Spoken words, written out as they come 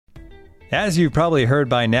As you've probably heard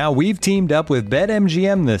by now, we've teamed up with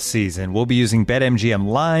BetMGM this season. We'll be using BetMGM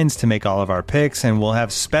lines to make all of our picks, and we'll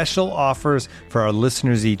have special offers for our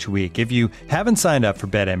listeners each week. If you haven't signed up for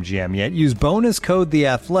BetMGM yet, use bonus code The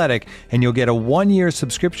Athletic, and you'll get a 1-year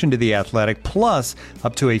subscription to The Athletic, plus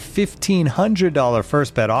up to a $1,500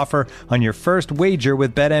 first bet offer on your first wager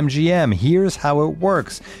with BetMGM. Here's how it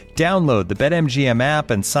works. Download the BetMGM app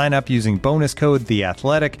and sign up using bonus code The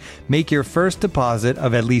Athletic. Make your first deposit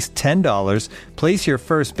of at least $10. Place your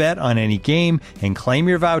first bet on any game and claim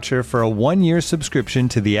your voucher for a 1-year subscription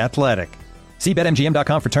to The Athletic. See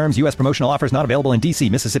BetMGM.com for terms. U.S. promotional offers not available in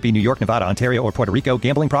D.C., Mississippi, New York, Nevada, Ontario, or Puerto Rico.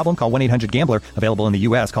 Gambling problem? Call 1-800-GAMBLER. Available in the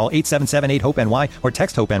U.S. Call 877-8-HOPE-NY or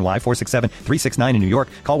text HOPE-NY 467-369 in New York.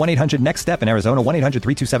 Call 1-800-NEXT-STEP in Arizona.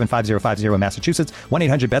 1-800-327-5050 in Massachusetts.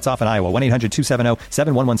 1-800-BETS-OFF in Iowa.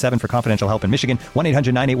 1-800-270-7117 for confidential help in Michigan.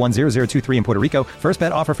 1-800-981-0023 in Puerto Rico. First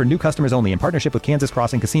bet offer for new customers only in partnership with Kansas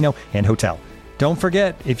Crossing Casino and Hotel. Don't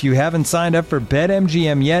forget, if you haven't signed up for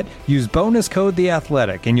BetMGM yet, use bonus code The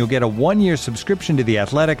Athletic, and you'll get a 1-year subscription to The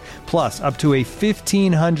Athletic, plus up to a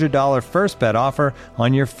 $1,500 first bet offer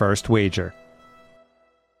on your first wager.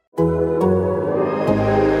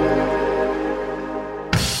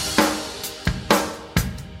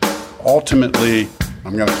 Ultimately,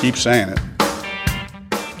 I'm going to keep saying it,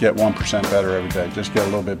 get 1% better every day. Just get a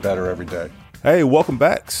little bit better every day. Hey, welcome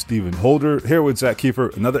back. Stephen Holder here with Zach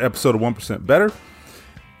Kiefer. Another episode of 1% Better.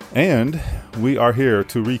 And we are here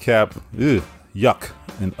to recap,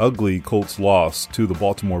 an ugly Colts loss to the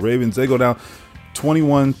Baltimore Ravens. They go down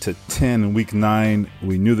 21-10 in Week 9.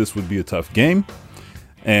 We knew this would be a tough game,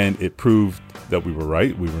 and it proved that we were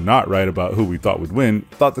right. We were not right about who we thought would win.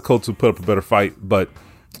 Thought the Colts would put up a better fight, but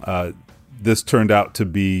this turned out to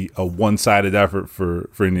be a one-sided effort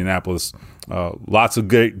for Indianapolis. Lots of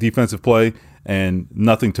great defensive play and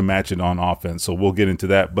nothing to match it on offense. So we'll get into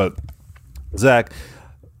that. But, Zach,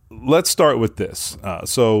 let's start with this.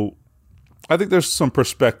 So I think there's some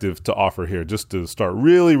perspective to offer here, just to start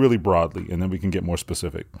really, really broadly, and then we can get more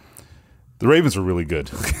specific. The Ravens are really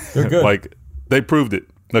good. They're good. Like, they proved it,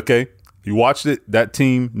 okay? You watched it. That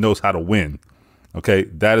team knows how to win, okay?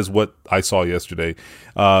 That is what I saw yesterday.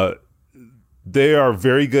 They are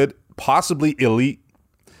very good, possibly elite,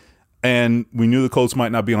 and we knew the Colts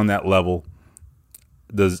might not be on that level.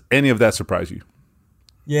 Does any of that surprise you?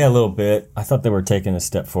 Yeah, a little bit. I thought they were taking a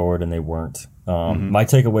step forward, and they weren't. My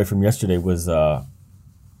takeaway from yesterday was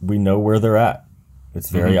we know where they're at. It's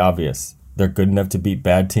very obvious. They're good enough to beat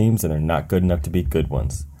bad teams, and they're not good enough to beat good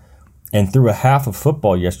ones. And through a half of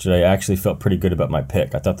football yesterday, I actually felt pretty good about my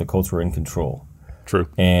pick. I thought the Colts were in control. True.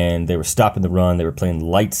 And they were stopping the run. They were playing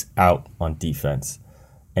lights out on defense.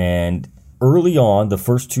 And early on, the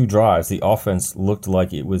first 2 drives, the offense looked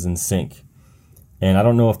like it was in sync. And I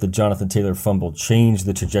don't know if the Jonathan Taylor fumble changed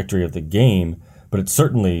the trajectory of the game, but it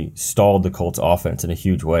certainly stalled the Colts offense in a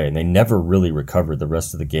huge way, and they never really recovered the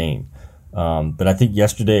rest of the game. But I think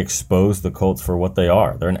yesterday exposed the Colts for what they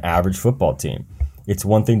are. They're an average football team. It's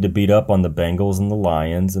one thing to beat up on the Bengals and the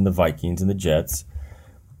Lions and the Vikings and the Jets,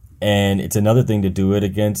 and it's another thing to do it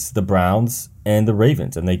against the Browns and the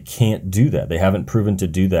Ravens, and they can't do that. They haven't proven to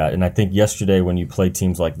do that. And I think yesterday when you play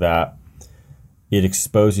teams like that, it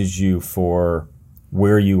exposes you for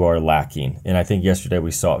where you are lacking. And I think yesterday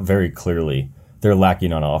we saw it very clearly. They're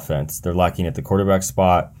lacking on offense. They're lacking at the quarterback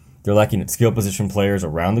spot. They're lacking at skill position players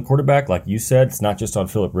around the quarterback. Like you said, it's not just on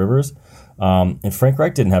Phillip Rivers. And Frank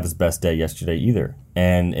Reich didn't have his best day yesterday either.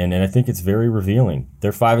 And I think it's very revealing.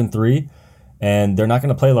 They're 5-3, and they're not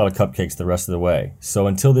going to play a lot of cupcakes the rest of the way. So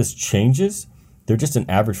until this changes, they're just an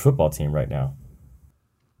average football team right now.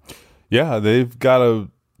 Yeah, they've got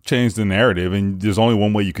to change the narrative, and there's only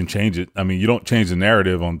one way you can change it. I mean, you don't change the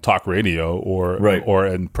narrative on talk radio or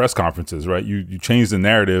in press conferences, right? You change the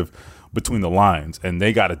narrative between the lines, and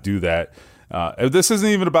they got to do that. This isn't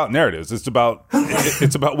even about narratives. It's about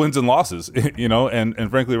wins and losses, you know. And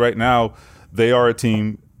frankly, right now, they are a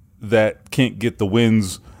team that can't get the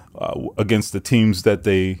wins against the teams that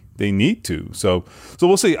they need to. So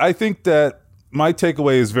we'll see. I think that my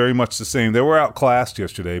takeaway is very much the same. They were outclassed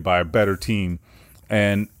yesterday by a better team.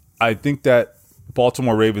 And I think that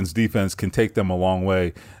Baltimore Ravens defense can take them a long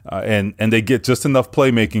way. And they get just enough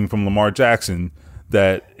playmaking from Lamar Jackson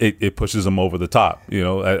that it pushes them over the top. You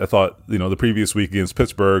know, I thought, you know, the previous week against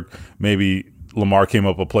Pittsburgh, maybe Lamar came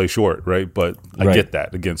up a play short, right? But I get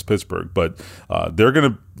that against Pittsburgh. But they're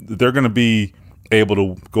gonna be able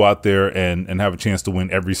to go out there and have a chance to win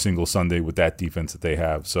every single Sunday with that defense that they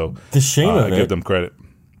have. So the shame of it, I give them credit.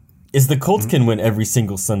 Is the Colts can win every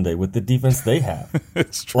single Sunday with the defense they have.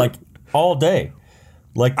 It's true. Like all day.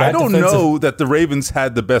 Like that I don't know that the Ravens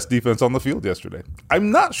had the best defense on the field yesterday.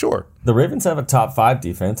 I'm not sure. The Ravens have a top 5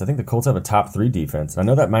 defense. I think the Colts have a top 3 defense. I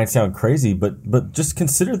know that might sound crazy, but just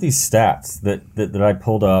consider these stats that I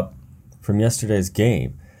pulled up from yesterday's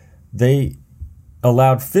game. They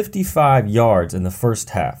allowed 55 yards in the first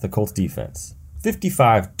half, the Colts defense.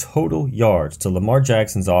 55 total yards to Lamar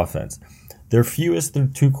Jackson's offense. Their fewest through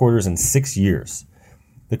 2 quarters in 6 years.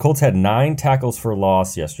 The Colts had 9 tackles for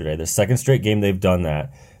loss yesterday. The second straight game they've done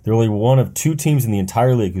that. They're only one of 2 teams in the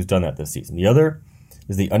entire league who's done that this season. The other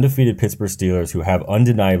is the undefeated Pittsburgh Steelers, who have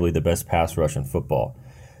undeniably the best pass rush in football.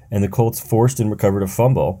 And the Colts forced and recovered a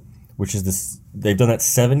fumble, which is this. They've done that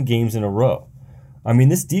 7 games in a row. I mean,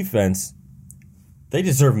 this defense, they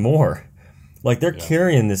deserve more. Like, they're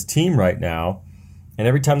carrying this team right now, and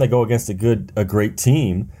every time they go against a great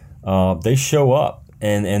team, they show up.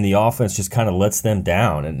 And the offense just kind of lets them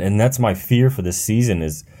down. And that's my fear for this season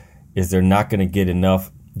is they're not going to get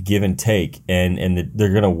enough give and take. And they're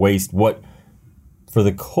going to waste what, for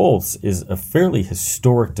the Colts, is a fairly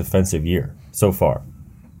historic defensive year so far.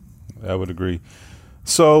 I would agree.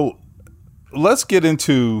 So let's get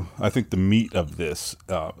into, I think, the meat of this.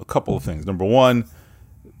 A couple of things. Number one,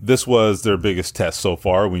 this was their biggest test so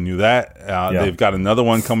far. We knew that. They've got another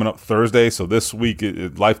one coming up Thursday. So this week,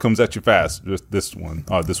 life comes at you fast. Just this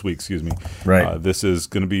week, excuse me. Right. This is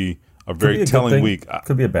going to be a very telling week.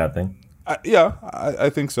 Could be a bad thing. I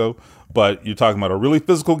think so. But you're talking about a really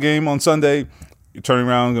physical game on Sunday. You're turning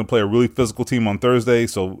around, going to play a really physical team on Thursday.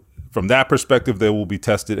 So from that perspective, they will be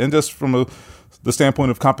tested. And just from the standpoint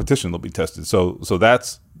of competition, they'll be tested. So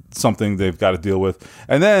that's something they've got to deal with.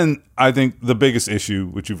 And then I think the biggest issue,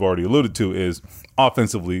 which you've already alluded to, is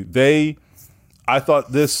offensively. I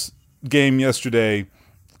thought this game yesterday,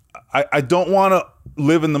 I don't want to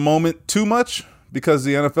live in the moment too much because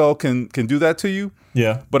the NFL can do that to you.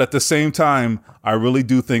 Yeah. But at the same time, I really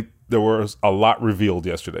do think there was a lot revealed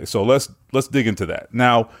yesterday. So let's dig into that.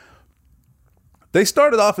 Now, they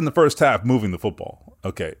started off in the first half moving the football.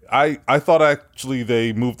 Okay. I thought actually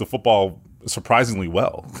they moved the football surprisingly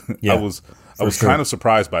well. Yeah, I was kind of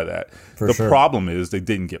surprised by that. The problem is they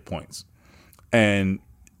didn't get points. And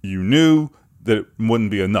you knew that it wouldn't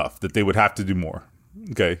be enough, that they would have to do more.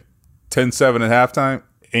 Okay. 10-7 at halftime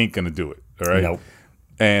ain't going to do it. All right. Nope.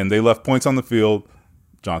 And they left points on the field.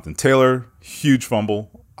 Jonathan Taylor, huge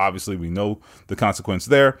fumble. Obviously, we know the consequence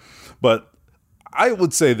there. But I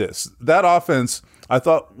would say this. That offense, I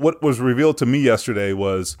thought what was revealed to me yesterday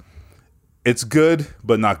was it's good,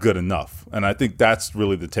 but not good enough. And I think that's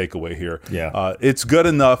really the takeaway here. Yeah. It's good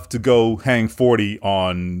enough to go hang 40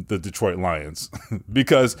 on the Detroit Lions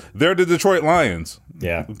because they're the Detroit Lions.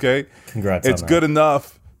 Yeah. Okay? Congrats It's on that. good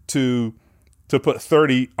enough to put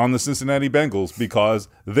 30 on the Cincinnati Bengals because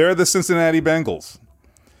they're the Cincinnati Bengals.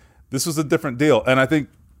 This was a different deal. And I think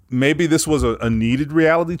maybe this was a needed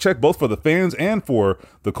reality check, both for the fans and for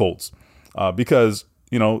the Colts. Because,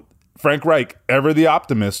 Frank Reich, ever the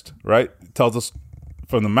optimist, right, tells us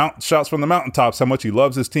shouts from the mountaintops how much he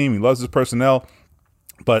loves his team, he loves his personnel,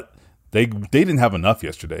 but they didn't have enough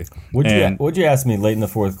yesterday. What'd you ask me late in the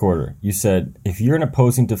fourth quarter? You said, if you're an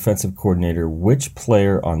opposing defensive coordinator, which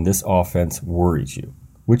player on this offense worries you?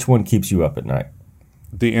 Which one keeps you up at night?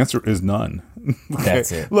 The answer is none. Okay?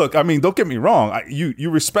 That's it. Look, I mean, don't get me wrong. You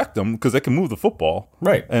respect them because they can move the football.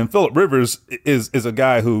 Right. And Phillip Rivers is a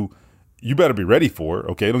guy who you better be ready for,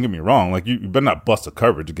 okay? Don't get me wrong. Like, you better not bust a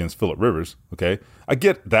coverage against Phillip Rivers, okay? I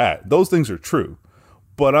get that. Those things are true.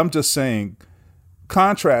 But I'm just saying,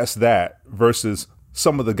 contrast that versus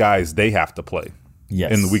some of the guys they have to play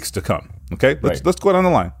in the weeks to come, okay? Let's go down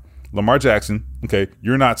the line. Lamar Jackson, okay?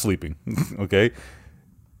 You're not sleeping, okay?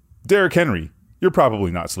 Derrick Henry, you're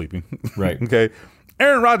probably not sleeping, right? Okay?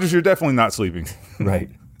 Aaron Rodgers, you're definitely not sleeping.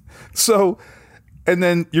 Right. So, and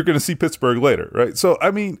then you're going to see Pittsburgh later, right? So,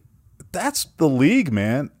 I mean, that's the league,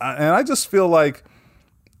 man. And I just feel like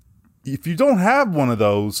if you don't have one of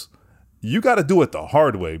those, you got to do it the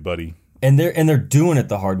hard way, buddy. And they're doing it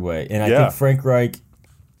the hard way. And I think Frank Reich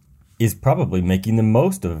is probably making the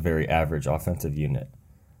most of a very average offensive unit.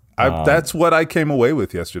 That's what I came away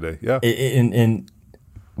with yesterday. Yeah. And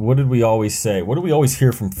what did we always say? What do we always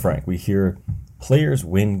hear from Frank? We hear players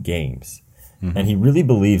win games. Mm-hmm. And he really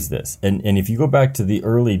believes this. And if you go back to the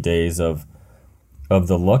early days of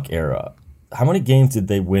the Luck era, how many games did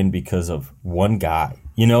they win because of one guy?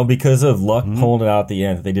 Because of Luck pulling it out at the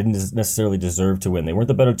end. They didn't necessarily deserve to win. They weren't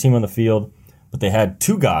the better team on the field, but they had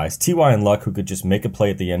two guys, T.Y. and Luck, who could just make a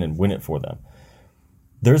play at the end and win it for them.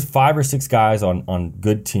 There's 5 or 6 guys on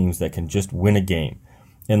good teams that can just win a game.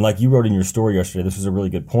 And like you wrote in your story yesterday, this was a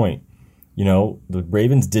really good point. The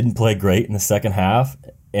Ravens didn't play great in the second half,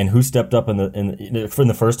 And who stepped up in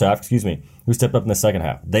the first half? Excuse me. Who stepped up in the second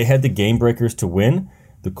half? They had the game breakers to win.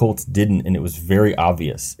 The Colts didn't, and it was very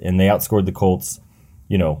obvious. And they outscored the Colts,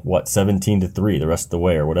 17-3 the rest of the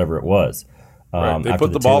way, or whatever it was. Right. They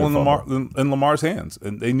put the ball in Lamar's hands,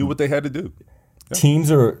 and they knew what they had to do. Yeah.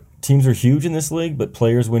 Teams are huge in this league, but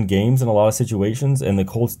players win games in a lot of situations, and the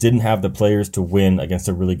Colts didn't have the players to win against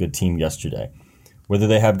a really good team yesterday. Whether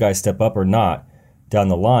they have guys step up or not down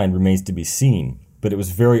the line remains to be seen. But it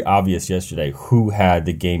was very obvious yesterday who had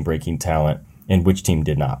the game-breaking talent and which team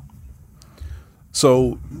did not.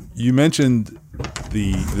 So you mentioned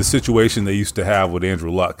the situation they used to have with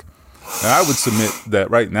Andrew Luck. And I would submit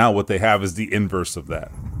that right now what they have is the inverse of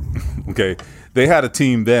that. Okay? They had a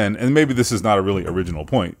team then, and maybe this is not a really original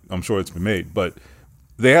point. I'm sure it's been made. But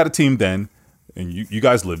they had a team then, and you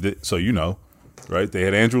guys lived it, so you know, right? They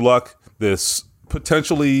had Andrew Luck, this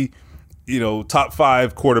potentially top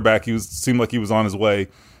 5 quarterback. Seemed like he was on his way.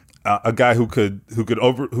 A guy who could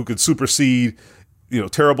supersede,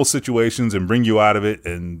 terrible situations and bring you out of it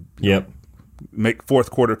and make fourth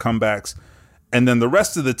quarter comebacks. And then the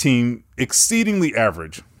rest of the team exceedingly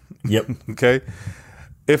average. Yep. Okay.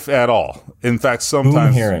 If at all. In fact, sometimes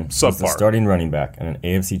Boom Herron subpar. was the starting running back on an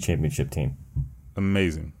AFC Championship team.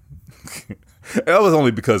 Amazing. That was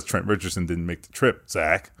only because Trent Richardson didn't make the trip,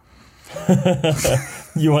 Zach.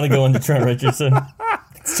 You want to go into Trent Richardson?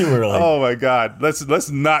 It's too early. Oh my God. Let's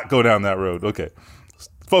not go down that road. Okay.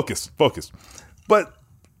 Focus. But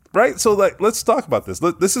right, so let's talk about this.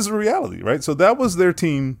 This is a reality, right? So that was their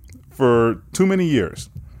team for too many years.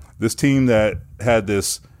 This team that had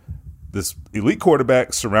this elite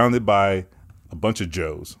quarterback surrounded by a bunch of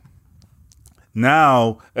Joes.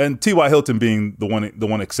 Now, and T.Y. Hilton being the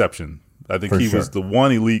one exception. I think he was the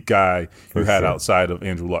one elite guy you had outside of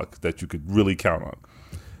Andrew Luck that you could really count on.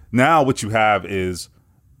 Now what you have is,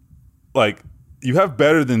 you have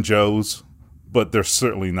better than Joes, but they're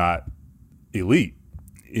certainly not elite.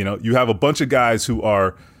 You have a bunch of guys who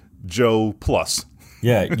are Joe plus.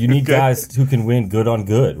 Yeah, you need guys who can win good on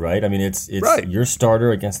good, right? I mean, it's right. Your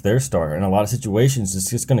starter against their starter. In a lot of situations, it's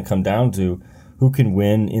just going to come down to who can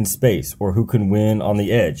win in space or who can win on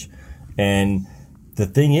the edge. And the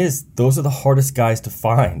thing is, those are the hardest guys to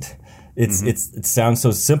find. It sounds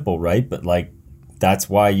so simple, right? But that's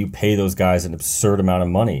why you pay those guys an absurd amount of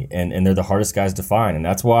money, and they're the hardest guys to find. And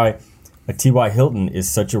that's why T.Y. Hilton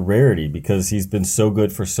is such a rarity, because he's been so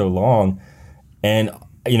good for so long. And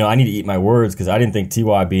I need to eat my words, because I didn't think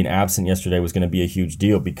T.Y. being absent yesterday was going to be a huge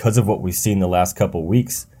deal because of what we've seen the last couple of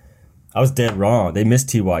weeks. I was dead wrong. They missed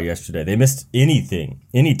T.Y. yesterday. They missed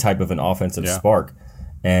any type of an offensive spark.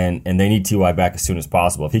 And they need T.Y. back as soon as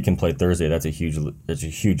possible. If he can play Thursday, that's a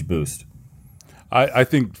huge boost. I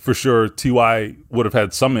think for sure T.Y. would have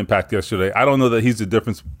had some impact yesterday. I don't know that he's the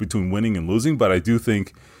difference between winning and losing, but I do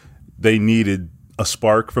think they needed a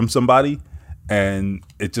spark from somebody, and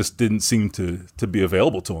it just didn't seem to be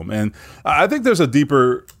available to him. And I think there's a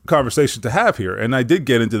deeper conversation to have here, and I did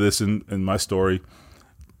get into this in my story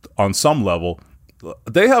on some level.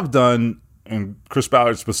 They have done, and Chris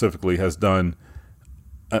Ballard specifically has done,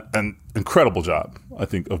 an incredible job, I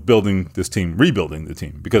think, of building this team, rebuilding the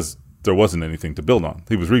team, because there wasn't anything to build on.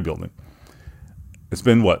 He was rebuilding. It's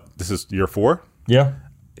been this is year 4? Yeah.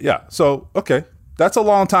 Yeah. So, okay. That's a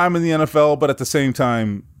long time in the NFL, but at the same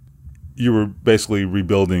time, you were basically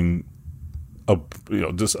rebuilding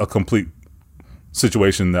just a complete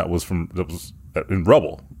situation that was in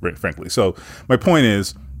rubble, frankly. So my point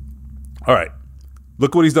is, all right,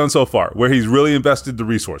 look what he's done so far, where he's really invested the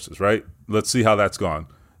resources, right? Let's see how that's gone.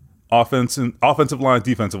 Offensive line,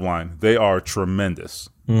 defensive line, they are tremendous.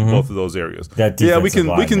 Both of those areas.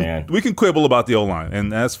 We can quibble about the O-line, and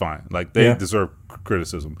that's fine. They deserve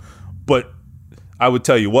criticism. But I would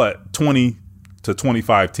tell you what, 20 to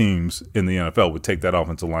 25 teams in the NFL would take that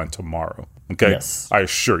offensive line tomorrow. Okay? Yes. I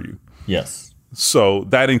assure you. Yes. So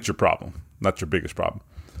that ain't your problem, not your biggest problem.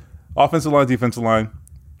 Offensive line, defensive line,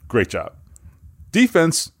 great job.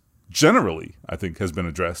 Defense, generally, I think, has been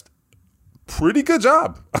addressed. Pretty good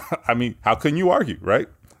job. I mean, how can you argue, right?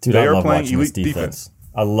 Dude, I love watching this defense.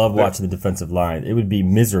 I love watching the defensive line. It would be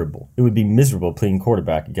miserable. It would be miserable playing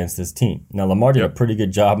quarterback against this team. Now, Lamar did a pretty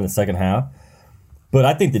good job in the second half, but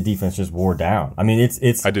I think the defense just wore down. I mean,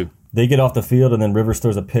 it's. I do. They get off the field, and then Rivers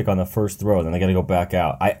throws a pick on the first throw, and then they got to go back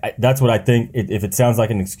out. That's what I think. If it sounds like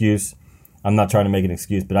an excuse, I'm not trying to make an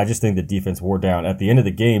excuse, but I just think the defense wore down. At the end of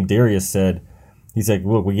the game, Darius said, he's like,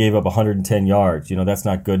 look, we gave up 110 yards. That's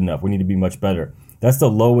not good enough. We need to be much better. That's the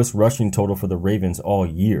lowest rushing total for the Ravens all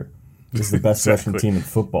year. This is the best rushing team in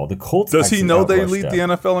football. The Colts. Does he know they lead the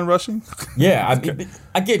NFL in rushing? Yeah,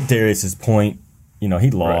 I get Darius's point. He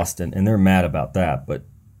lost, and they're mad about that. But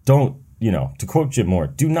don't, to quote Jim Moore,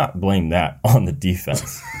 do not blame that on the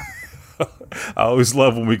defense. I always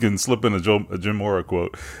love when we can slip in a Jim Mora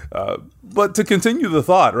quote. But to continue the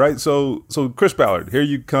thought, right? So Chris Ballard, here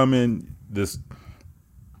you come in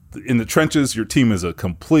the trenches. Your team is a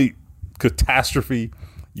complete catastrophe.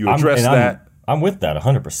 You address that. I'm with that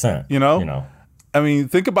 100%. I mean,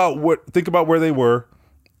 think about where they were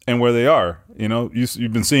and where they are.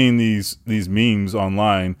 You've been seeing these memes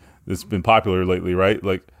online that's been popular lately, right?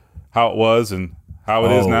 Like how it was and how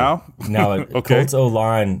it is now. Now, okay. Colts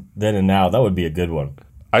O-line then and now, that would be a good one.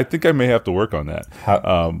 I think I may have to work on that.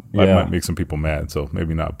 I might make some people mad, so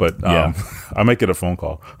maybe not. But I might get a phone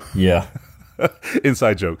call. Yeah.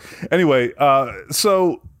 Inside joke. Anyway,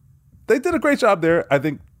 so they did a great job there. I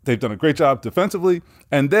think they've done a great job defensively.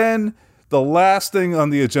 And then the last thing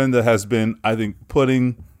on the agenda has been, I think,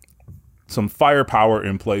 putting some firepower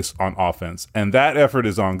in place on offense. And that effort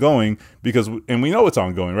is ongoing and we know it's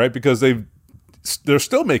ongoing, right? Because they're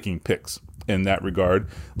still making picks in that regard.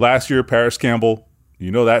 Last year, Paris Campbell,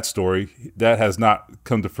 that story. That has not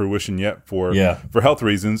come to fruition yet for health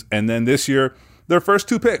reasons. And then this year, their first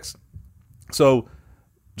 2 picks. So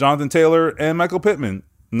Jonathan Taylor and Michael Pittman,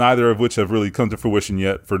 neither of which have really come to fruition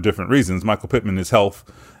yet for different reasons. Michael Pittman is health,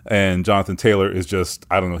 and Jonathan Taylor is just,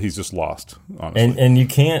 I don't know, he's just lost, honestly. And you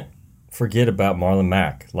can't forget about Marlon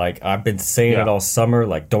Mack. Like, I've been saying it all summer,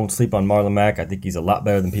 like, don't sleep on Marlon Mack. I think he's a lot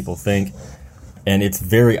better than people think. And it's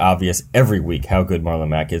very obvious every week how good Marlon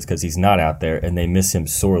Mack is because he's not out there, and they miss him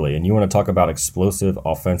sorely. And you want to talk about explosive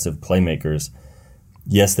offensive playmakers.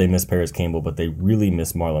 Yes, they miss Paris Campbell, but they really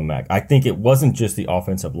miss Marlon Mack. I think it wasn't just the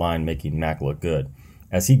offensive line making Mack look good.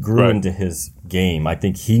 As he grew into his game, I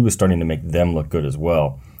think he was starting to make them look good as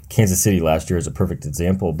well. Kansas City last year is a perfect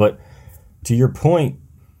example. But to your point,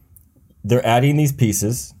 they're adding these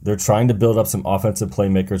pieces. They're trying to build up some offensive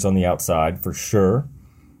playmakers on the outside for sure.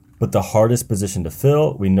 But the hardest position to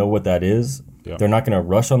fill, we know what that is. Yeah. They're not going to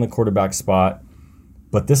rush on the quarterback spot.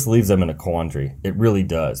 But this leaves them in a quandary. It really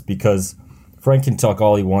does. Because Frank can talk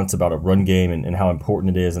all he wants about a run game and how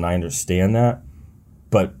important it is, and I understand that.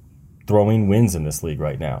 But throwing wins in this league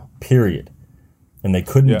right now, period. And they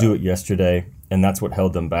couldn't do it yesterday, and that's what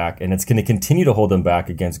held them back. And it's going to continue to hold them back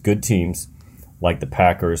against good teams like the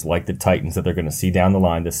Packers, like the Titans that they're going to see down the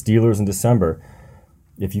line, the Steelers in December.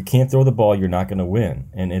 If you can't throw the ball, you're not going to win.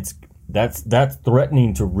 And that's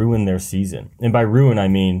threatening to ruin their season. And by ruin, I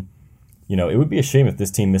mean, it would be a shame if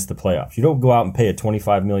this team missed the playoffs. You don't go out and pay a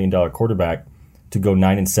 $25 million quarterback to go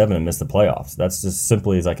 9-7 and miss the playoffs. That's just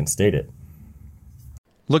simply as I can state it.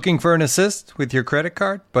 Looking for an assist with your credit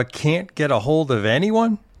card, but can't get a hold of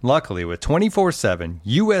anyone? Luckily, with 24/7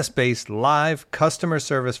 U.S.-based live customer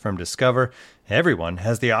service from Discover, everyone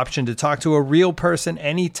has the option to talk to a real person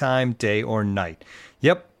anytime, day or night.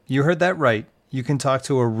 Yep, you heard that right. You can talk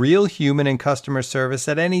to a real human in customer service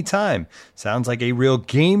at any time. Sounds like a real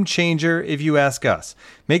game changer if you ask us.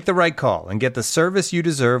 Make the right call and get the service you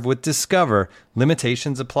deserve with Discover.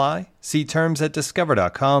 Limitations apply. See terms at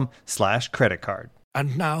discover.com/creditcard.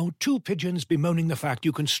 And now, 2 pigeons bemoaning the fact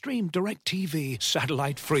you can stream DirecTV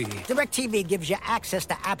satellite-free. DirecTV gives you access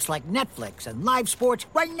to apps like Netflix and live sports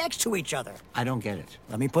right next to each other. I don't get it.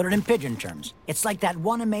 Let me put it in pigeon terms. It's like that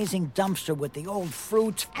one amazing dumpster with the old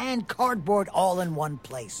fruits and cardboard all in one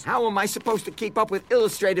place. How am I supposed to keep up with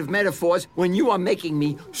illustrative metaphors when you are making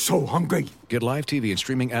me so hungry? Get live TV and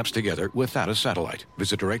streaming apps together without a satellite.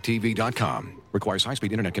 Visit DirecTV.com. Requires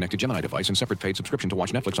high-speed internet-connected Gemini device and separate paid subscription to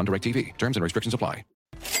watch Netflix on DirecTV. Terms and restrictions apply.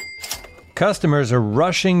 Customers are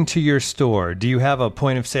rushing to your store. Do you have a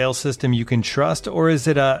point-of-sale system you can trust, or is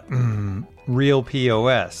it a real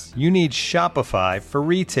POS? You need Shopify for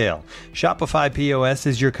retail. Shopify POS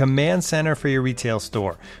is your command center for your retail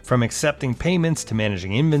store. From accepting payments to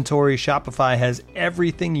managing inventory, Shopify has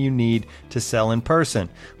everything you need to sell in person.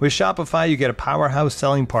 With Shopify, you get a powerhouse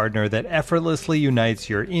selling partner that effortlessly unites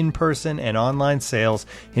your in-person and online sales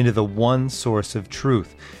into the one source of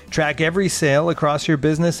truth. Track every sale across your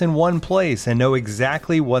business in one place and know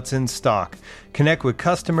exactly what's in stock. Connect with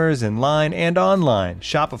customers in line and online.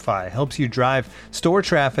 Shopify helps you drive store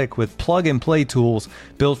traffic with plug-and-play tools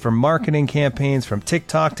built for marketing campaigns from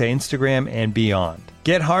TikTok to Instagram and beyond.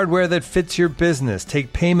 Get hardware that fits your business.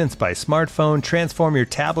 Take payments by smartphone, transform your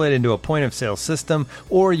tablet into a point-of-sale system,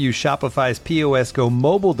 or use Shopify's POS Go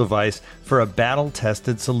mobile device for a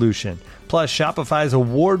battle-tested solution. Plus, Shopify's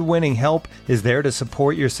award-winning help is there to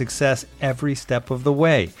support your success every step of the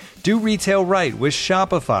way. Do retail right with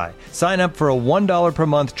Shopify. Sign up for a $1 per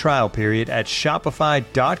month trial period at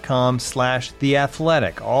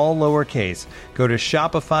shopify.com/theathletic, all lowercase. Go to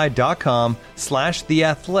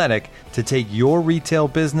shopify.com/theathletic to take your retail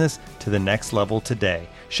business to the next level today.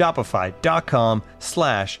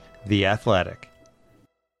 Shopify.com/theathletic.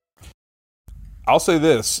 I'll say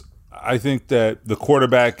this. I think that the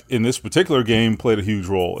quarterback in this particular game played a huge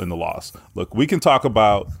role in the loss. Look, we can talk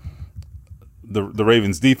about the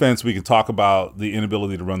Ravens defense. We can talk about the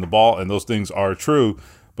inability to run the ball, and those things are true.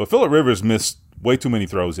 But Phillip Rivers missed way too many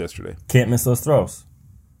throws yesterday. Can't miss those throws.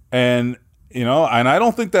 And, and I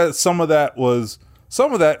don't think that some of that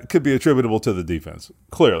could be attributable to the defense,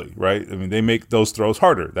 clearly, right? I mean, they make those throws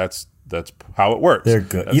harder. That's how it works. They're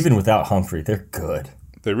good. Even without Humphrey, they're good.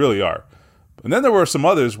 They really are. And then there were some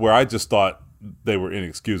others where I just thought they were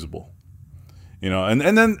inexcusable.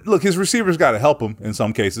 And then, look, his receivers got to help him in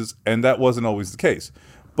some cases, and that wasn't always the case.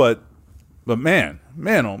 But man,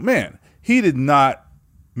 oh man, he did not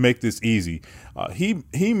make this easy.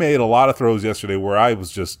 He made a lot of throws yesterday where I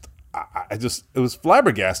was it was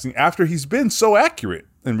flabbergasting after he's been so accurate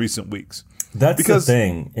in recent weeks. That's the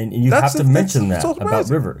thing, and you have to mention that about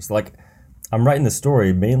Rivers. Like, I'm writing the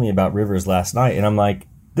story mainly about Rivers last night, and I'm like,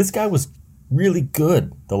 this guy was really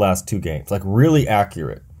good the last 2 games, like really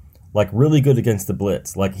accurate. Like really good against the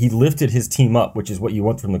blitz. Like he lifted his team up, which is what you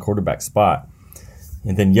want from the quarterback spot.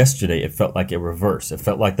 And then yesterday it felt like a reverse. It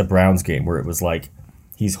felt like the Browns game where it was like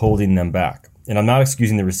he's holding them back. And I'm not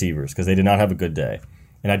excusing the receivers because they did not have a good day.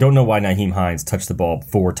 And I don't know why Nyheim Hines touched the ball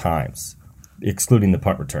 4 times, excluding the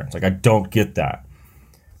punt returns. Like I don't get that.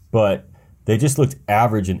 But they just looked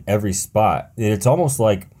average in every spot. And it's almost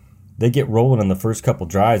like they get rolling on the first couple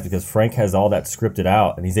drives because Frank has all that scripted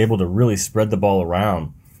out and he's able to really spread the ball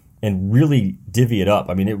around and really divvy it up.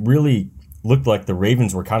 I mean, it really looked like the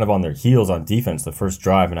Ravens were kind of on their heels on defense the first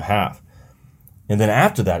drive and a half. And then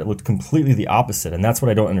after that, it looked completely the opposite, and that's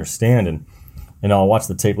what I don't understand. And I'll watch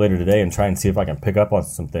the tape later today and try and see if I can pick up on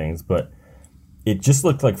some things. But it just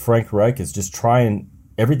looked like Frank Reich is just trying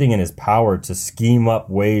everything in his power to scheme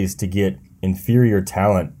up ways to get inferior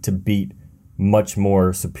talent to beat much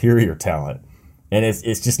more superior talent. And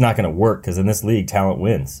it's just not going to work because in this league, talent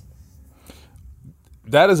wins.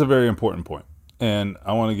 That is a very important point, and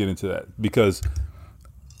I want to get into that because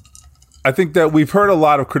I think that we've heard a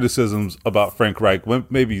lot of criticisms about Frank Reich.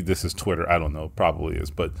 Maybe this is Twitter. I don't know. Probably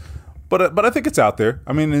is, but I think it's out there.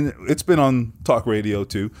 I mean, it's been on talk radio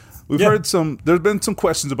too. We've heard there's been some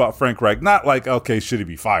questions about Frank Reich. Not like, okay, should he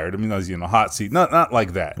be fired? I mean, is he in the hot seat? Not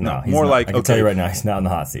like that. No, more not. like, I can tell you right now, he's not in the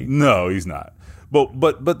hot seat. No, he's not.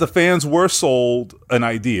 But the fans were sold an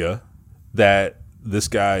idea that this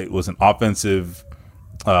guy was an offensive.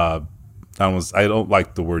 I don't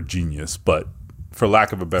like the word genius, but for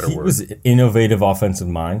lack of a better word, he was an innovative offensive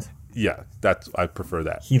mind. Yeah, I prefer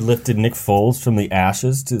that. He lifted Nick Foles from the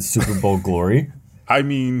ashes to Super Bowl glory. I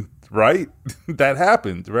mean, right? That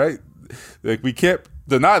happened, right? Like we can't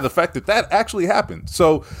deny the fact that actually happened.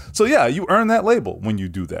 So yeah, you earn that label when you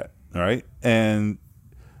do that, all right? And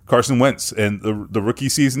Carson Wentz and the rookie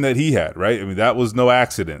season that he had, right? I mean, that was no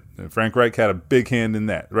accident. And Frank Reich had a big hand in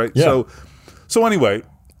that, right? Yeah. So anyway,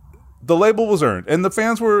 the label was earned, and the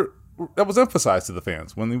fans that was emphasized to the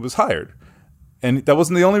fans when he was hired. And that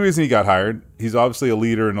wasn't the only reason he got hired. He's obviously a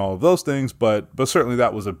leader and all of those thing, but certainly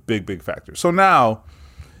that was a big, big factor. So now,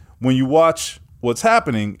 when you watch what's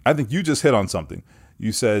happening, I think you just hit on something.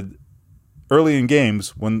 You said early in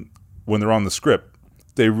games when they're on the script,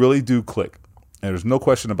 they really do click. And there's no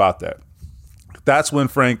question about that. That's when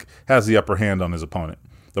Frank has the upper hand on his opponent.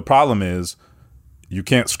 The problem is you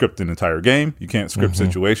can't script an entire game. You can't script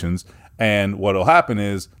situations. And what will happen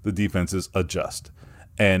is the defenses adjust.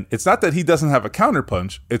 And it's not that he doesn't have a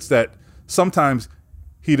counterpunch. It's that sometimes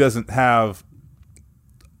he doesn't have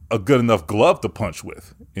a good enough glove to punch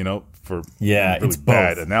with, for a really it's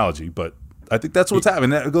bad both. Analogy. But I think that's what's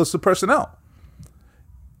happening. That goes to personnel.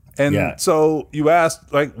 And so you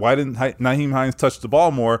asked, like, why didn't Nyheim Hines touch the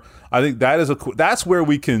ball more? I think that's where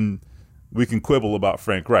we can quibble about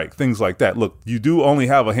Frank Reich, things like that. Look, you do only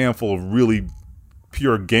have a handful of really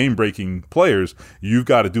pure game-breaking players. You've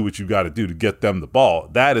got to do what you've got to do to get them the ball.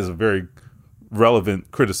 That is a very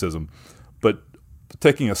relevant criticism. But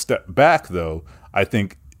taking a step back, though, I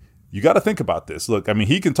think you got to think about this. Look, I mean,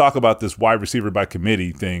 he can talk about this wide receiver by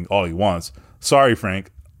committee thing all he wants. Sorry,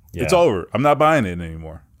 Frank. Yeah. It's over. I'm not buying it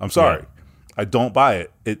anymore. I'm sorry. Yeah. I don't buy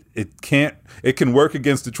it. It can work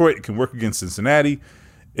against Detroit. It can work against Cincinnati.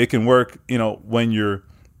 It can work, when your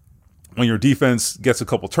defense gets a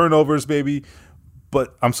couple turnovers, baby.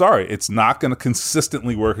 But I'm sorry, it's not going to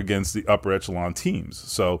consistently work against the upper echelon teams.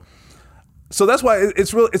 So that's why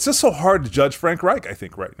it's just so hard to judge Frank Reich, I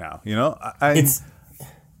think, right now.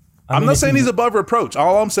 I'm not saying he's above reproach.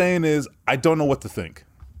 All I'm saying is I don't know what to think.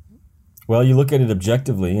 Well, you look at it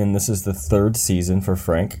objectively, and this is the third season for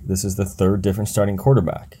Frank. This is the third different starting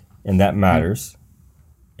quarterback, and that matters.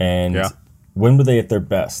 And when were they at their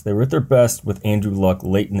best? They were at their best with Andrew Luck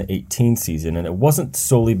late in the 2018 season, and it wasn't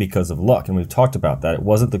solely because of luck, and we've talked about that. It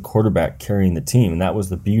wasn't the quarterback carrying the team, and that was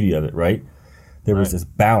the beauty of it, right? There was this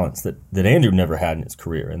balance that Andrew never had in his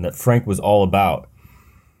career and that Frank was all about.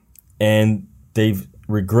 And they've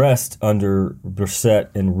regressed under Brissett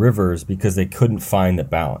and Rivers because they couldn't find the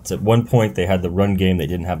balance. At one point, they had the run game. They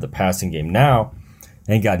didn't have the passing game. Now,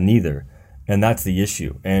 they ain't got neither. And that's the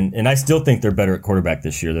issue. And I still think they're better at quarterback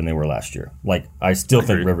this year than they were last year. Like, I still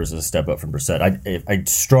think Rivers is a step up from Brissett. I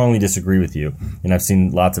strongly disagree with you. And I've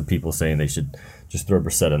seen lots of people saying they should just throw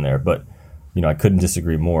Brissett in there. But, I couldn't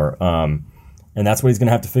disagree more. And that's what he's going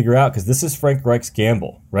to have to figure out, because this is Frank Reich's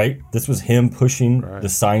gamble, right? This was him pushing the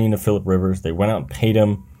signing of Phillip Rivers. They went out and paid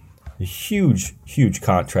him a huge, huge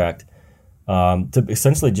contract to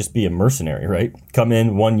essentially just be a mercenary, right? Come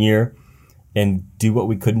in 1 year and do what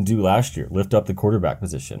we couldn't do last year, lift up the quarterback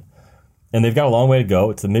position. And they've got a long way to go.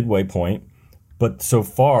 It's the midway point. But so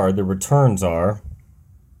far, the returns are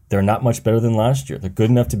they're not much better than last year. They're good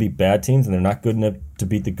enough to beat bad teams, and they're not good enough to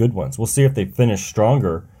beat the good ones. We'll see if they finish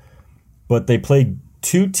stronger. But they played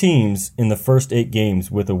 2 teams in the first 8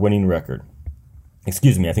 games with a winning record.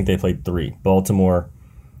 Excuse me, I think they played 3. Baltimore,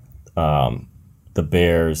 the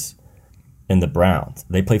Bears, and the Browns.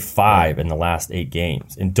 They play 5 in the last 8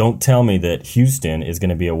 games. And don't tell me that Houston is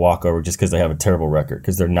going to be a walkover just because they have a terrible record,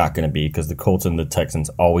 because they're not going to be, because the Colts and the Texans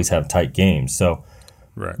always have tight games. So,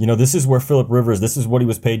 this is where Phillip Rivers, this is what he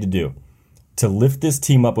was paid to do, to lift this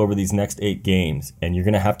team up over these next 8 games. And you're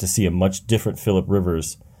going to have to see a much different Phillip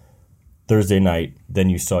Rivers Thursday night than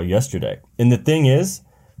you saw yesterday. And the thing is,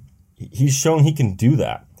 he's shown he can do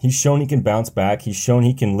that. He's shown he can bounce back. He's shown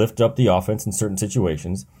he can lift up the offense in certain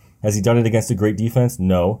situations. Has he done it against a great defense?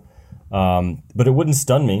 No. But it wouldn't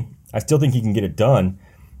stun me. I still think he can get it done.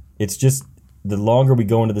 It's just the longer we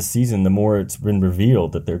go into the season, the more it's been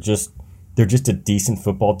revealed that they're just a decent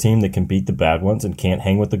football team that can beat the bad ones and can't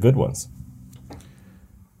hang with the good ones.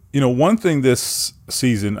 One thing this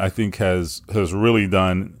season I think has really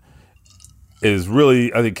done is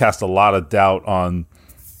really, I think, cast a lot of doubt on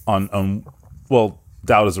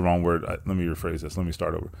doubt is the wrong word. Let me rephrase this. Let me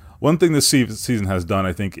start over. One thing this season has done,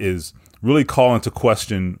 I think, is really call into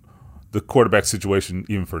question the quarterback situation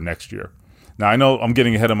even for next year. Now, I know I'm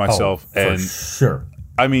getting ahead of myself. For sure.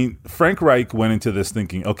 I mean, Frank Reich went into this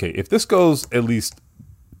thinking, okay, if this goes at least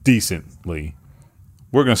decently,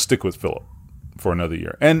 we're going to stick with Phillip for another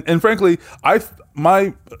year. And frankly,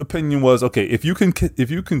 my opinion was, okay, if you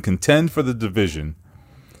can contend for the division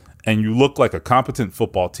and you look like a competent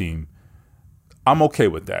football team, I'm okay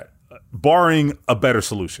with that, barring a better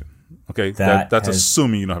solution. Okay, that's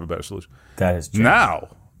assuming you don't have a better solution. That is true. Now,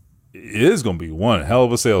 it is going to be one hell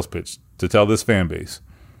of a sales pitch to tell this fan base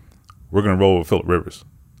we're going to roll with Phillip Rivers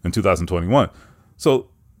in 2021. So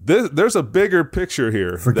there's a bigger picture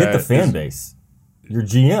here. Forget the fan base. Your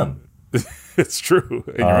GM. It's true.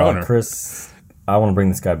 And your owner. Chris, I want to bring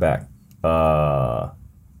this guy back.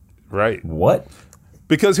 Right. What?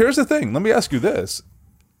 Because here's the thing. Let me ask you this.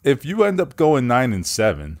 If you end up going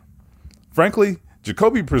 9-7, frankly,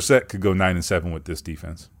 Jacoby Brissett could go 9-7 with this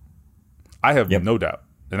defense. I have no doubt.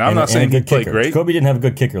 And I'm not saying he played great. Jacoby didn't have a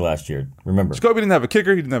good kicker last year, remember. Jacoby didn't have a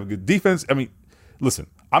kicker. He didn't have a good defense. I mean, listen,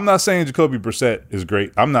 I'm not saying Jacoby Brissett is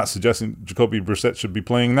great. I'm not suggesting Jacoby Brissett should be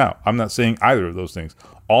playing now. I'm not saying either of those things.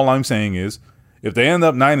 All I'm saying is if they end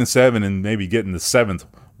up 9-7 and maybe getting the 7th,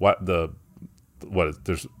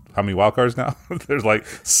 there's how many wild cards now? There's like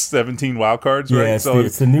 17 wild cards, right? Yeah,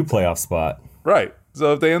 it's the new playoff spot. Right.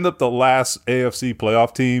 So if they end up the last AFC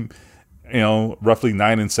playoff team, roughly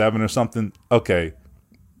 9-7 or something, okay,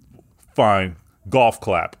 fine. Golf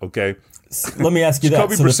clap, okay? Let me ask you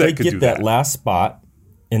that. So if they get that last spot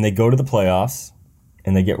and they go to the playoffs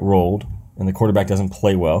and they get rolled and the quarterback doesn't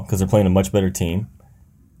play well because they're playing a much better team,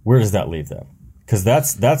 where does that leave them? Because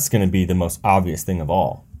that's going to be the most obvious thing of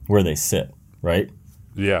all, where they sit, right?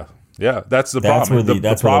 Yeah. That's the problem.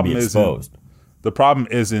 That's where they'll be exposed. The problem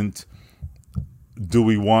isn't do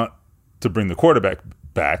we want to bring the quarterback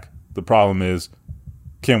back? The problem is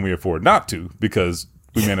can we afford not to, because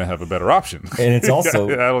we may not have a better option. And it's also,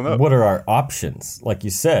 I don't know. What are our options? Like you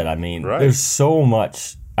said, I mean, There's so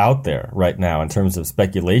much out there right now in terms of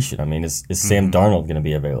speculation. I mean, is Sam Darnold going to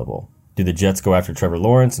be available? Do the Jets go after Trevor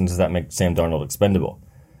Lawrence, and does that make Sam Darnold expendable?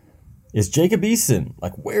 Is Jacob Eason,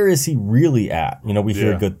 where is he really at? We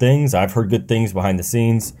hear good things. I've heard good things behind the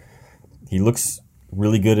scenes. He looks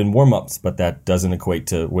really good in warm-ups, but that doesn't equate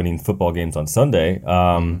to winning football games on Sunday.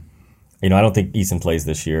 I don't think Eason plays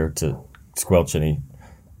this year to squelch any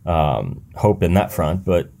hope in that front,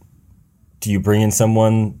 but do you bring in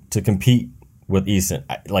someone to compete with Eason.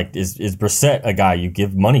 Like, is Brissett a guy you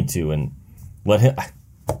give money to and let him?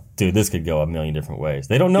 Dude, this could go a million different ways.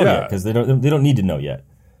 They don't know yet because they don't need to know yet.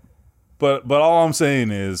 But all I'm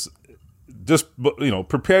saying is, just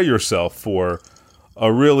prepare yourself for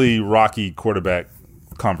a really rocky quarterback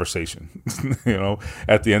conversation.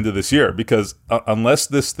 At the end of this year, because unless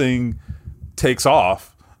this thing takes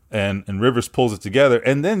off and Rivers pulls it together,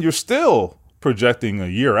 and then you're still projecting a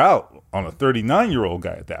year out on a 39-year-old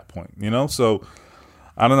guy at that point. So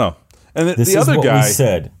I don't know. And this is what we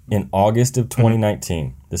said in August of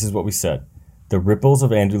 2019. This is what we said. The ripples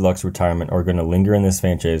of Andrew Luck's retirement are going to linger in this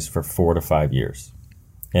franchise for 4 to 5 years.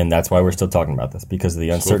 And that's why we're still talking about this, because of the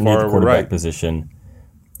uncertainty of the quarterback position.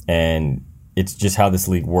 And it's just how this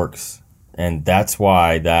league works. And that's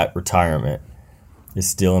why that retirement is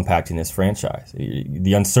still impacting this franchise.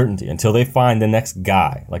 The uncertainty until they find the next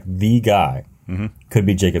guy, like the guy, could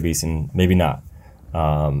be Jacob Eason, maybe not.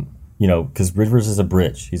 Because Rivers is a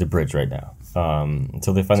bridge. He's a bridge right now.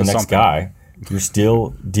 Until they find the next guy, you're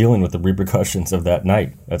still dealing with the repercussions of that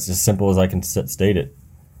night. That's as simple as I can state it.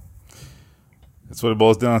 That's what it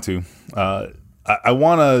boils down to. I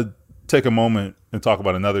want to take a moment and talk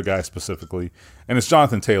about another guy specifically, and it's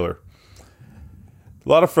Jonathan Taylor. A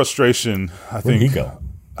lot of frustration, I think. Where'd he go?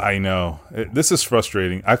 I know. This is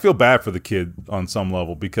frustrating. I feel bad for the kid on some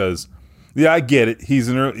level because, I get it. He's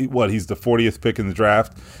he's the 40th pick in the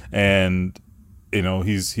draft, and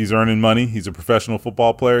he's earning money. He's a professional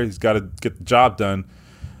football player. He's got to get the job done.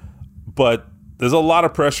 But there's a lot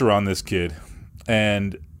of pressure on this kid,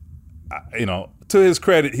 and to his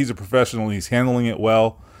credit, he's a professional. He's handling it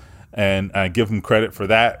well, and I give him credit for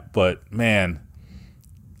that. But man,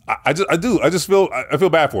 I feel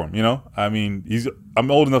bad for him. I mean,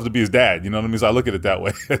 I'm old enough to be his dad. You know what I mean? So I look at it that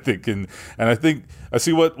way. I think, and I think I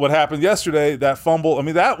see what happened yesterday. That fumble. I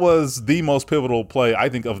mean, that was the most pivotal play I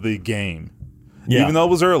think of the game. Yeah. Even though it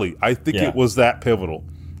was early, I think it was that pivotal.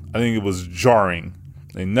 I think it was jarring.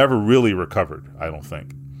 They never really recovered, I don't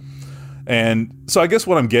think. And so I guess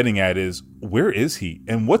what I'm getting at is, where is he?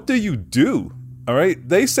 And what do you do? All right.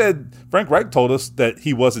 They said, Frank Reich told us that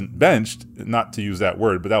he wasn't benched, not to use that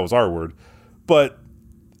word, but that was our word. But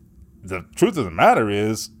the truth of the matter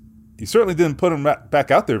is, he certainly didn't put him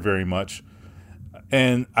back out there very much.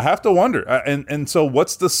 And I have to wonder. And so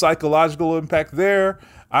what's the psychological impact there?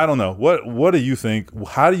 I don't know. What do you think?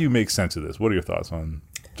 How do you make sense of this? What are your thoughts on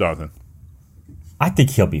Jonathan? I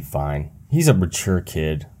think he'll be fine. He's a mature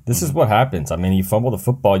kid. This is what happens. I mean, you fumble the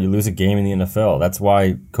football, you lose a game in the NFL. That's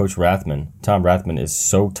why Coach Tom Rathman, is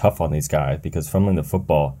so tough on these guys, because fumbling the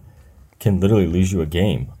football can literally lose you a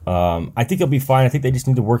game. I think he'll be fine. I think they just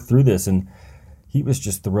need to work through this. And he was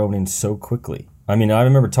just thrown in so quickly. I mean, I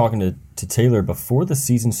remember talking to Taylor before the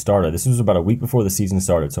season started. This was about a week before the season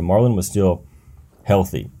started. So Marlon was still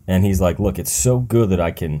healthy. And he's like, look, it's so good that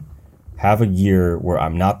I can have a year where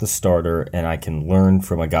I'm not the starter and I can learn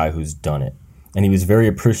from a guy who's done it. And he was very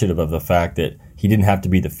appreciative of the fact that he didn't have to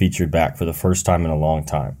be the featured back for the first time in a long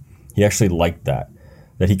time. He actually liked that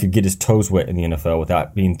he could get his toes wet in the NFL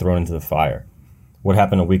without being thrown into the fire. What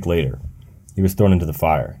happened a week later? He was thrown into the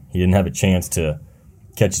fire. He didn't have a chance to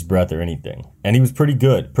catch his breath or anything. And he was pretty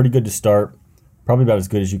good to start, probably about as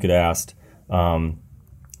good as you could ask.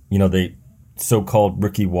 The so-called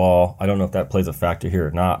rookie wall, I don't know if that plays a factor here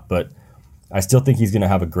or not, but I still think he's going to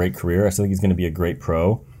have a great career. I still think he's going to be a great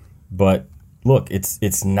pro. But look,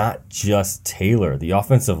 it's not just Taylor. The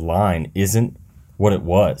offensive line isn't what it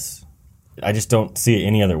was. I just don't see it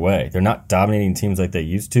any other way. They're not dominating teams like they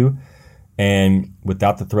used to. And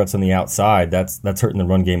without the threats on the outside, that's hurting the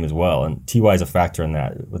run game as well. And T.Y. is a factor in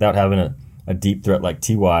that. Without having a deep threat like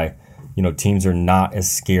T.Y., teams are not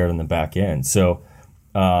as scared on the back end. So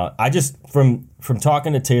I just, from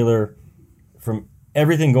talking to Taylor, from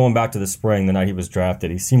everything going back to the spring, the night he was drafted,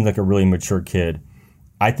 he seemed like a really mature kid.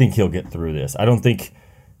 I think he'll get through this. I don't think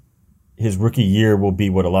his rookie year will be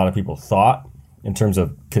what a lot of people thought in terms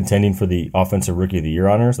of contending for the Offensive Rookie of the Year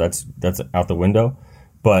honors. That's out the window.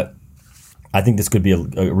 But I think this could be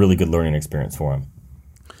a really good learning experience for him.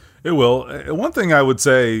 It will. One thing I would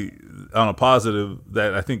say on a positive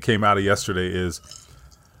that I think came out of yesterday is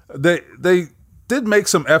they did make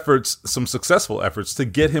some successful efforts to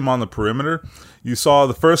get him on the perimeter. You saw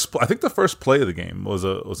the first play of the game was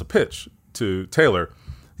a pitch to Taylor.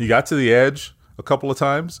 He got to the edge a couple of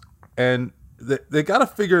times, and they got to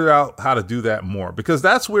figure out how to do that more, because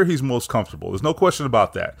that's where he's most comfortable. There's no question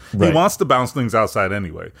about that. Right. He wants to bounce things outside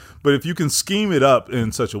anyway. But if you can scheme it up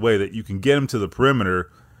in such a way that you can get him to the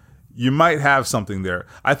perimeter, you might have something there.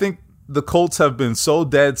 I think the Colts have been so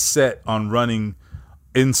dead set on running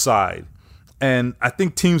inside, and I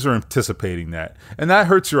think teams are anticipating that. And that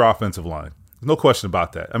hurts your offensive line. No question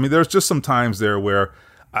about that. I mean, there's just some times there where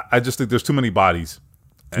I just think there's too many bodies,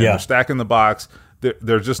 and they're stacking the box.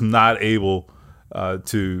 They're just not able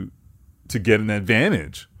to get an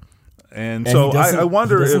advantage. And so I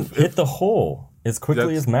wonder if hit the hole as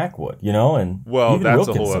quickly as Mac would, and that's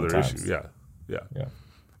a whole other issue. Yeah.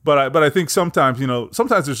 But I think sometimes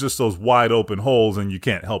there's just those wide open holes, and you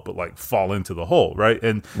can't help but like fall into the hole, right?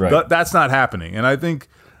 And that's not happening. And I think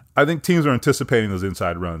teams are anticipating those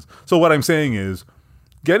inside runs. So what I'm saying is,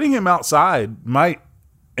 getting him outside might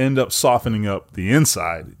end up softening up the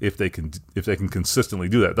inside if they can consistently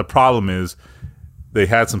do that. The problem is they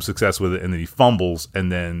had some success with it, and then he fumbles,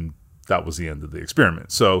 and then that was the end of the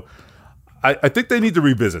experiment. So I think they need to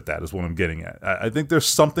revisit that, is what I'm getting at. I think there's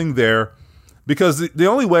something there, because the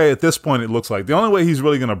only way at this point, it looks like, the only way he's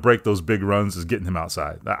really going to break those big runs is getting him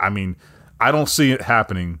outside. I mean, I don't see it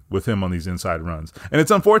happening with him on these inside runs. And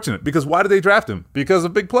it's unfortunate, because why did they draft him? Because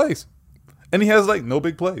of big plays. And he has like no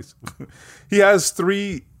big plays. He has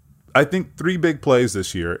three big plays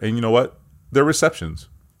this year. And you know what? They're receptions.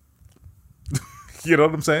 You know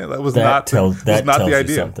what I'm saying? That not the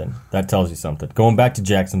idea. Something. That tells you something. Going back to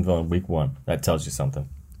Jacksonville in week 1, that tells you something.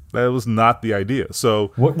 That was not the idea.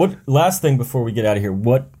 So what last thing before we get out of here,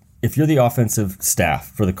 what if you're the offensive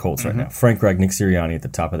staff for the Colts right now, Frank Reich, Nick Sirianni at the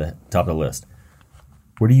top of the list,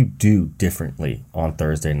 what do you do differently on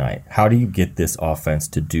Thursday night? How do you get this offense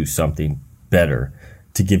to do something better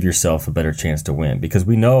to give yourself a better chance to win? Because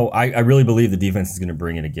we know, I really believe the defense is going to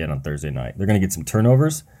bring it again on Thursday night. They're going to get some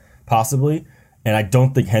turnovers, possibly, and I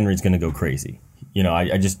don't think Henry's going to go crazy.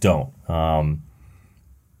 I just don't.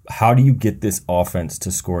 How do you get this offense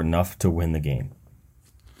to score enough to win the game?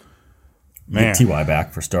 Man. Get T.Y.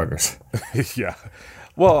 back for starters. Yeah.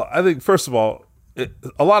 Well, I think, first of all,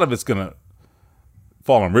 a lot of it's going to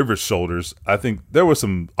fall on Rivers' shoulders. I think there were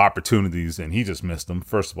some opportunities, and he just missed them,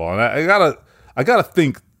 first of all. And I gotta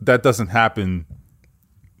think that doesn't happen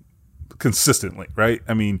consistently, right?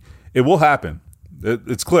 I mean, it will happen.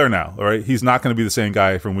 It's clear now, all right? He's not going to be the same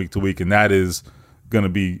guy from week to week, and that is going to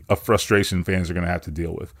be a frustration fans are going to have to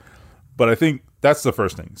deal with. But I think that's the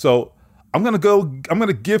first thing. So I'm going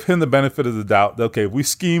to give him the benefit of the doubt that, okay, if we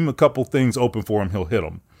scheme a couple things open for him, he'll hit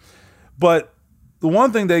them. But the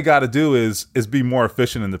one thing they got to do is be more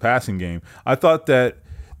efficient in the passing game. I thought that,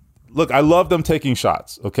 look, I love them taking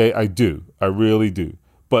shots, okay? I do. I really do.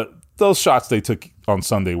 But those shots they took on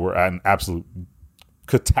Sunday were an absolute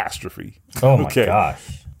catastrophe. Oh, my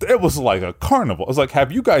gosh. It was like a carnival. It was like,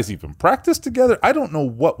 have you guys even practiced together? I don't know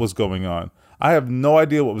what was going on. I have no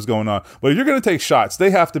idea what was going on. But if you're going to take shots, they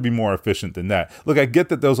have to be more efficient than that. Look, I get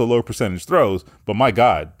that those are low percentage throws, but my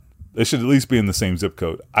God, they should at least be in the same zip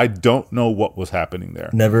code. I don't know what was happening there.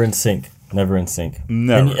 Never in sync.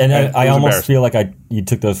 Never. And I almost feel like you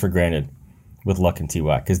took those for granted with Luck and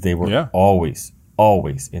T.Y. because they were always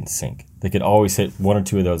in sync. They could always hit one or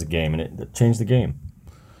two of those a game, and it changed the game.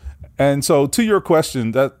 And so to your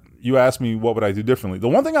question that you asked me, what would I do differently? The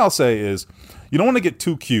one thing I'll say is you don't want to get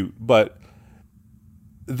too cute, but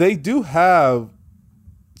they do have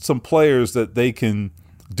some players that they can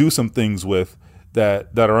do some things with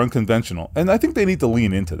that are unconventional. And I think they need to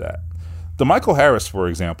lean into that. DeMichael Harris, for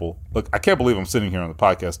example, look, I can't believe I'm sitting here on the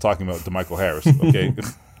podcast talking about DeMichael Harris, okay?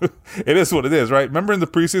 It is what it is, right? Remember in the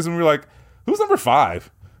preseason, we were like, who's number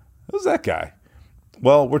 5? Who's that guy?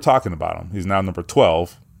 Well, we're talking about him. He's now number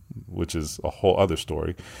 12, which is a whole other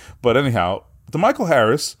story. But anyhow, DeMichael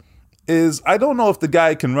Harris is, I don't know if the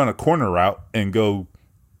guy can run a corner route and go,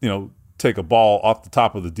 take a ball off the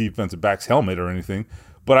top of the defensive back's helmet or anything.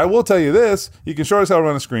 But I will tell you this, he can sure as hell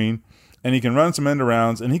run a screen, and he can run some end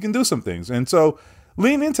arounds, and he can do some things. And so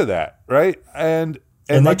lean into that, right? And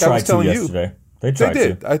like I was telling you, yesterday. They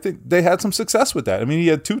did. I think they had some success with that. I mean, he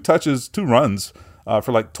had 2 runs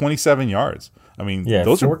for like 27 yards. I mean,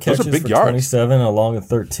 those are big yards. 27 along with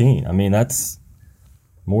 13. I mean, that's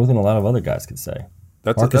more than a lot of other guys could say.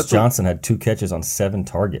 Marcus Johnson had 2 catches on 7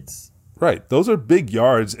 targets. Right. Those are big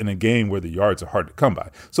yards in a game where the yards are hard to come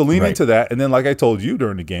by. So lean into that. And then like I told you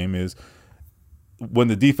during the game is when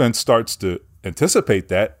the defense starts to anticipate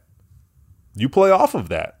that, you play off of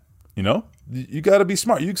that. You got to be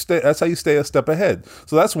smart. That's how you stay a step ahead.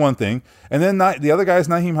 So that's one thing. And then the other guy is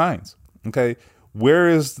Nyheim Hines. Okay. Where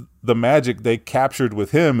is the magic they captured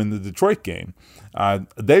with him in the Detroit game?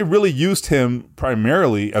 They really used him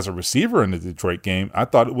primarily as a receiver in the Detroit game. I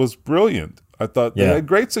thought it was brilliant. I thought they had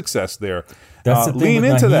great success there. That's the thing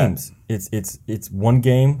with Nyheim. It's one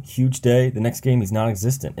game, huge day. The next game, he's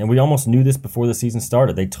non-existent. And we almost knew this before the season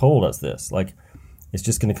started. They told us this. Like, it's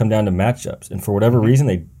just going to come down to matchups. And for whatever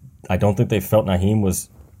reason, I don't think they felt Nyheim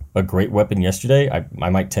was a great weapon yesterday. I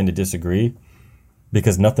might tend to disagree.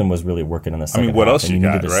 because nothing was really working in the second half. What else and you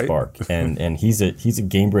needed got, a right? spark. And he's a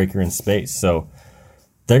game breaker in space. So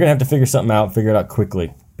they're going to have to figure something out, figure it out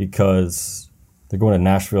quickly, because they're going to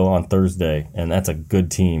Nashville on Thursday, and that's a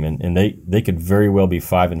good team. And they could very well be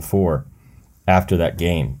 5-4 after that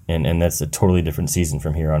game. And that's a totally different season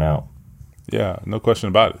from here on out. Yeah, no question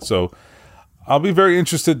about it. So I'll be very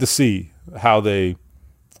interested to see how they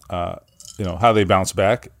bounce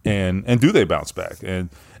back, and do they bounce back, and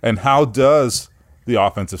how does the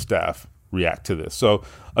offensive staff react to this. So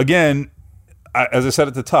again, as I said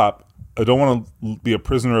at the top, I don't want to be a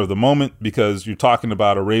prisoner of the moment, because you're talking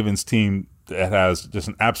about a Ravens team that has just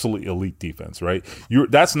an absolutely elite defense, right?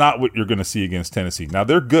 That's not what you're going to see against Tennessee. Now,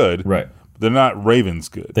 they're good, right? They're not Ravens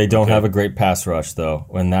good. They don't have a great pass rush, though,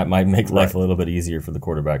 and that might make life a little bit easier for the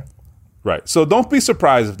quarterback. Right. So don't be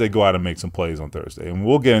surprised if they go out and make some plays on Thursday. And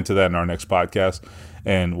we'll get into that in our next podcast,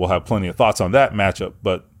 and we'll have plenty of thoughts on that matchup.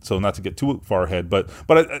 But so not to get too far ahead, but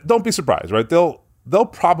don't be surprised, right? They'll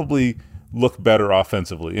probably look better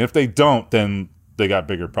offensively. And if they don't, then they got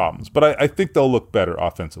bigger problems. But I think they'll look better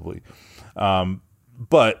offensively.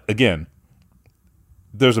 But again,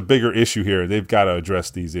 there's a bigger issue here. They've got to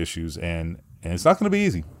address these issues, and it's not going to be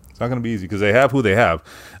easy. It's not going to be easy because they have who they have.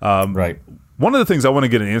 Right. One of the things I want to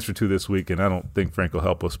get an answer to this week, and I don't think Frank will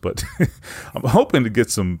help us, but I'm hoping to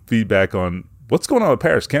get some feedback on what's going on with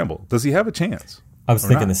Paris Campbell. Does he have a chance? I was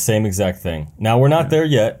thinking the same exact thing. Now, we're not there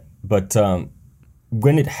yet, but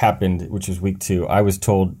when it happened, which was week 2, I was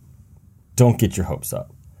told, don't get your hopes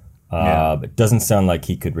up. It doesn't sound like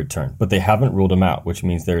he could return. But they haven't ruled him out, which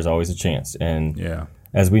means there's always a chance. And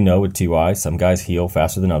as we know with TY, some guys heal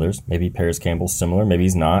faster than others. Maybe Paris Campbell's similar, maybe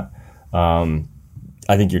he's not.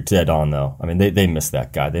 I think you're dead on, though. I mean, they missed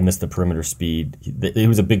that guy. They missed the perimeter speed. He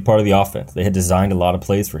was a big part of the offense. They had designed a lot of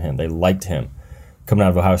plays for him. They liked him coming out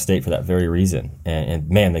of Ohio State for that very reason. And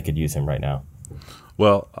man, they could use him right now.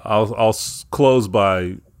 Well, I'll close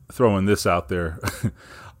by throwing this out there.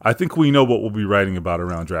 I think we know what we'll be writing about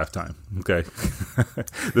around draft time, okay?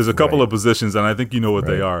 There's a couple of positions, and I think you know what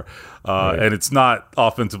they are. And it's not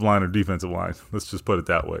offensive line or defensive line. Let's just put it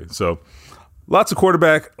that way. So lots of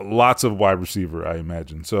quarterback, lots of wide receiver, I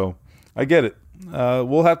imagine. So I get it.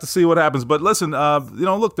 We'll have to see what happens. But listen,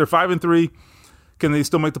 look, they're 5-3. Can they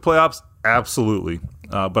still make the playoffs? Absolutely.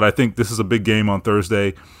 But I think this is a big game on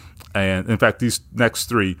Thursday. And in fact, these next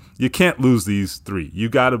 3, you can't lose these 3. You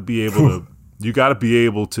got to be able to. You got to be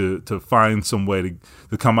able to find some way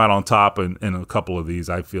to come out on top in a couple of these.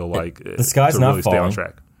 I feel like the sky's not really falling. Stay on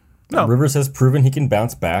track. No. Rivers has proven he can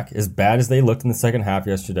bounce back. As bad as they looked in the second half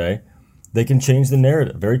yesterday, they can change the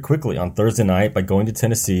narrative very quickly on Thursday night by going to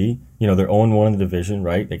Tennessee. They're 0-1 in the division,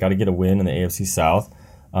 right? They got to get a win in the AFC South.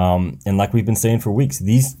 And like we've been saying for weeks,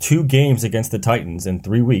 these 2 games against the Titans in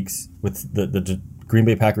 3 weeks with the Green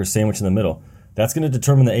Bay Packers sandwich in the middle, that's going to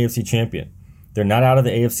determine the AFC champion. They're not out of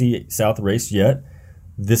the AFC South race yet.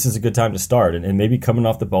 This is a good time to start. And maybe coming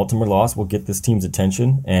off the Baltimore loss will get this team's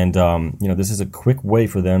attention. And, this is a quick way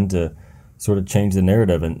for them to sort of change the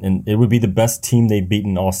narrative. And it would be the best team they've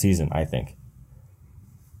beaten all season, I think.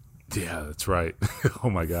 Yeah, that's right. Oh,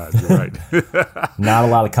 my God, you're right. Not a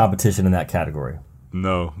lot of competition in that category.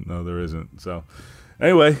 No, there isn't. So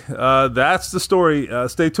anyway, that's the story.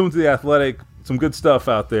 Stay tuned to The Athletic. Some good stuff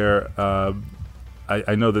out there.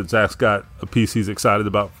 I know that Zach's got a piece he's excited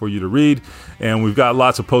about for you to read, and we've got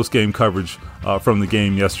lots of post-game coverage from the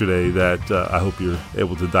game yesterday that I hope you're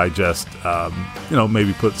able to digest,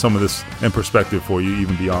 maybe put some of this in perspective for you,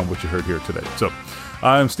 even beyond what you heard here today. So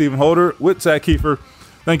I'm Stephen Holder with Zach Kiefer.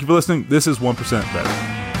 Thank you for listening. This is 1% Better.